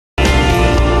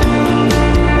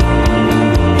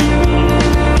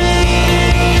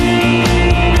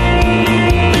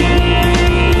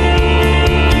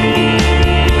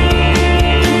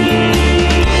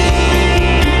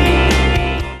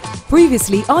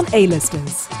Previously on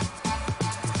A-Listers.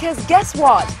 Because guess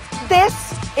what? This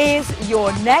is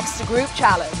your next group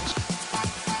challenge.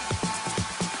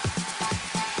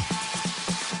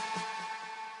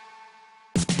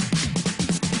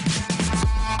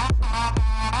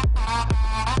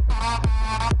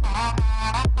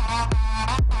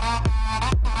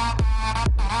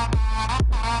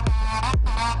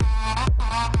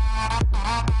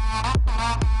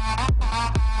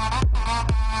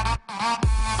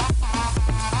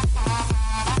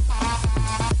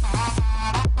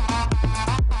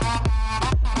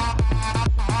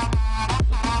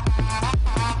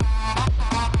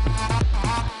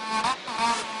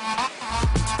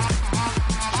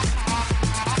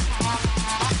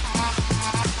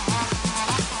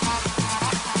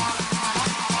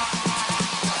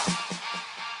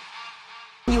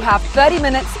 You have 30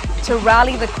 minutes to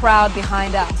rally the crowd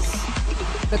behind us.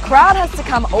 The crowd has to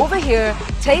come over here,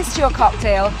 taste your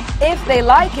cocktail. If they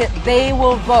like it, they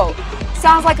will vote.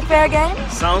 Sounds like a fair game?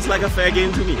 Sounds like a fair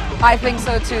game to me. I think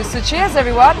so too. So cheers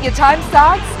everyone, your time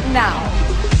starts now.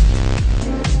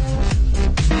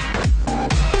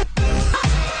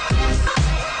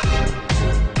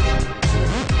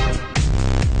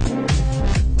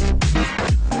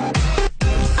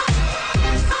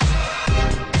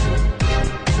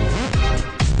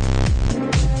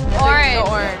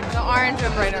 The orange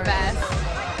one was the best.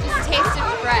 Just tasted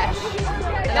fresh.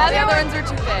 The other ones are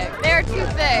too thick. They're too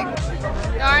thick.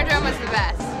 The orange one was the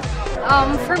best.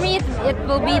 For me, it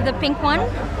will be the pink one.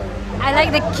 I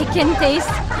like the kickin' taste.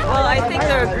 Well, I think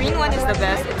the green one is the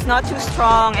best. It's not too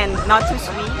strong and not too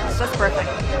sweet. It's just perfect.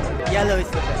 Yellow is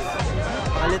the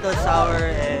best. A little sour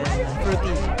and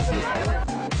fruity.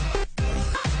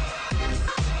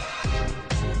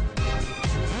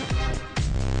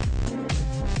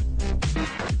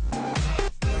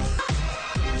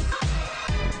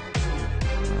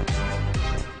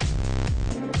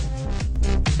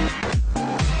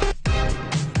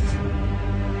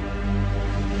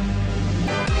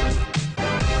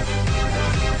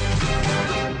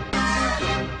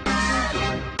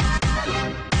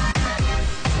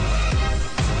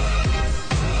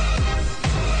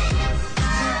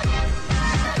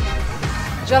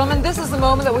 Gentlemen, this is the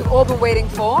moment that we've all been waiting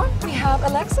for. We have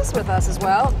Alexis with us as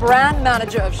well, brand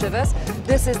manager of Chivas.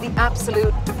 This is the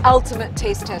absolute ultimate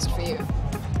taste test for you.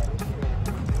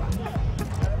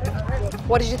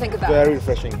 What did you think of that? Very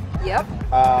refreshing. Yep.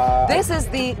 This is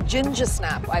the ginger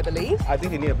snap, I believe. I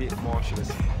think they need a bit more sugars.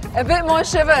 A bit more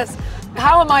Chivas.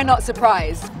 How am I not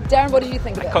surprised? Darren, what did you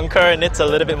think of it? Concur, and it's a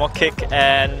little bit more kick,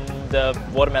 and the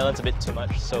watermelon's a bit too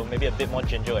much, so maybe a bit more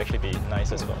ginger will actually be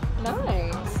nice as well.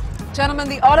 Nice. Gentlemen,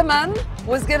 the Ottoman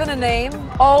was given a name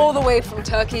all the way from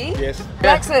Turkey. Yes.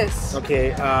 Alexis.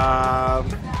 Okay,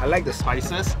 I like the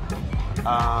spices, and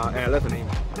I love the name.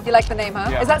 You like the name, huh?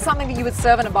 Yeah. Is that something that you would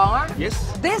serve in a bar? Yes.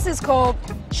 This is called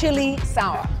chili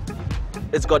sour.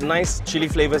 It's got nice chili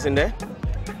flavors in there,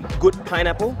 good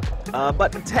pineapple,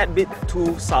 but a tad bit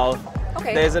too sour.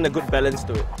 Okay. There isn't a good balance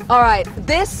to it. All right,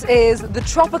 this is the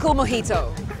tropical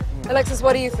mojito. Alexis,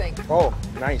 what do you think? Oh,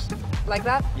 nice. Like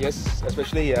that? Yes,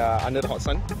 especially under the hot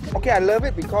sun. Okay, I love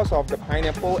it because of the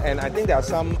pineapple, and I think there are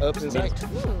some herbs inside.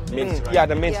 Mint, right? Yeah,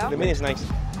 the mint. Yeah. The mint is nice.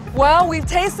 Well, we've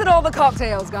tasted all the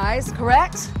cocktails, guys,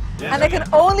 correct? Yes. And there can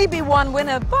only be one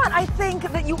winner, but I think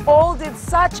that you all did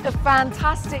such a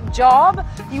fantastic job.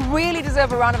 You really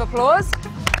deserve a round of applause.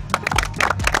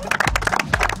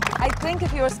 I think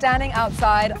if you're standing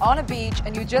outside on a beach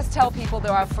and you just tell people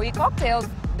there are free cocktails,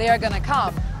 they are going to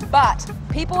come. But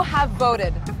people have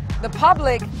voted. The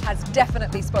public has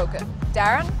definitely spoken.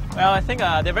 Darren? Well, I think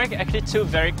they're actually two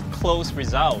very close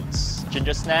results.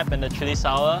 Ginger snap and the chili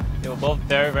sour, they were both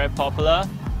very, very popular.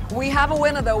 We have a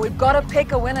winner though. We've got to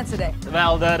pick a winner today.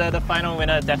 Well, the final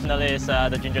winner definitely is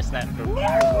the ginger snap group.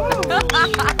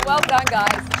 Well done,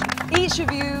 guys. Each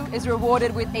of you is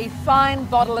rewarded with a fine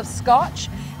bottle of scotch.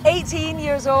 18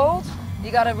 years old.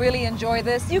 You got to really enjoy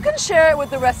this. You can share it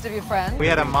with the rest of your friends. We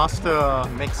had a master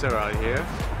mixer out here.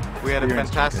 We had a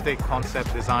fantastic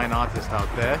concept design artist out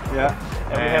there. Yeah,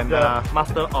 and we have the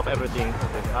master of everything.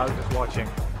 I was just watching.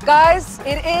 Guys,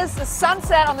 it is the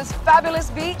sunset on this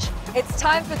fabulous beach. It's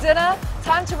time for dinner,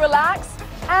 time to relax.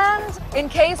 And in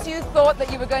case you thought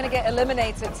that you were going to get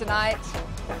eliminated tonight,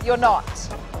 you're not.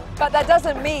 But that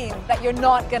doesn't mean that you're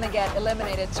not going to get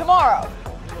eliminated tomorrow.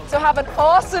 So have an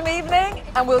awesome evening,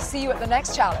 and we'll see you at the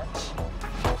next challenge.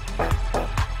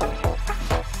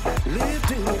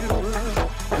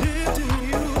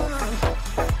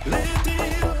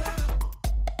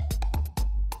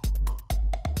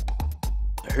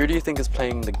 Who do you think is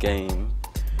playing the game?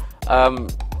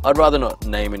 I'd rather not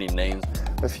name any names.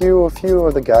 A few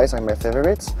of the guys are my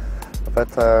favorites,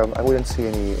 but I wouldn't see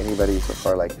anybody so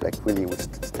far like really would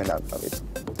stand out of it.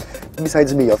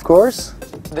 Besides me, of course.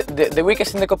 The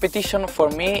weakest in the competition for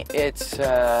me it's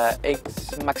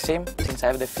Maxime, since I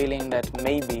have the feeling that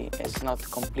maybe it's not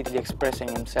completely expressing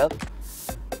himself.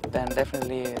 Then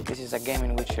definitely this is a game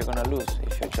in which you're gonna lose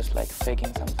if you're just like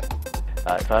faking something.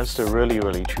 If I was to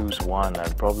really choose one,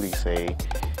 I'd probably say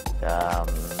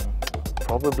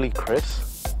probably Chris,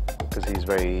 because he's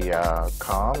very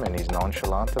calm and he's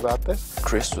nonchalant about this.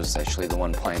 Chris was actually the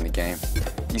one playing the game.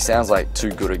 He sounds like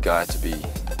too good a guy to be,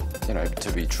 you know,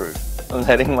 to be true. I'm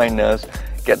letting my nerves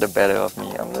get the better of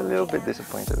me. I'm a little bit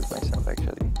disappointed with myself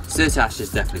actually. Sertash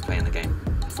is definitely playing the game.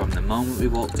 From the moment we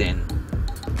walked in,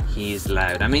 he is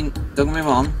loud. I mean, don't get me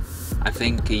wrong, I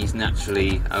think he's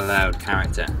naturally a loud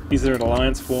character. Is there an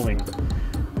alliance forming?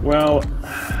 Well,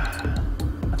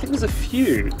 I think there's a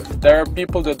few. There are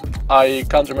people that I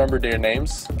can't remember their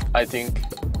names. I think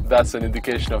that's an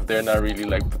indication of they're not really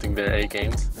like putting their A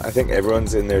games. I think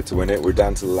everyone's in there to win it. We're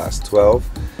down to the last 12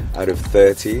 out of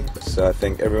 30, so I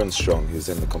think everyone's strong who's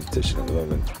in the competition at the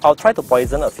moment. I'll try to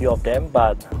poison a few of them,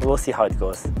 but we'll see how it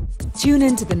goes. Tune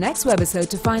in to the next webisode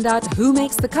to find out who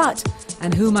makes the cut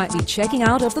and who might be checking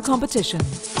out of the competition.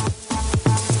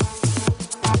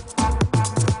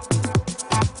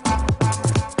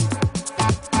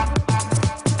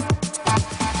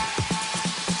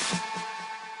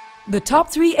 The top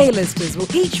 3 A-listers will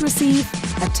each receive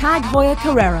a Tag Heuer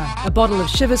Carrera, a bottle of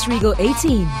Chivas Regal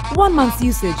 18, 1 month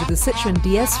usage of the Citroën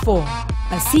DS4,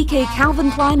 a CK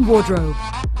Calvin Klein wardrobe,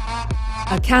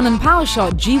 a Canon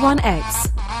PowerShot G1X,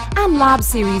 and Lab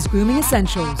Series grooming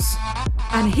essentials.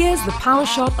 And here's the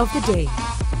PowerShot of the day.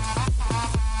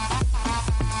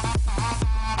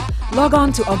 Log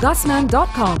on to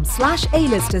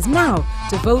augustman.com/A-listers now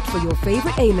to vote for your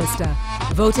favorite A-lister.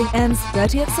 Voting ends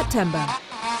 30th September.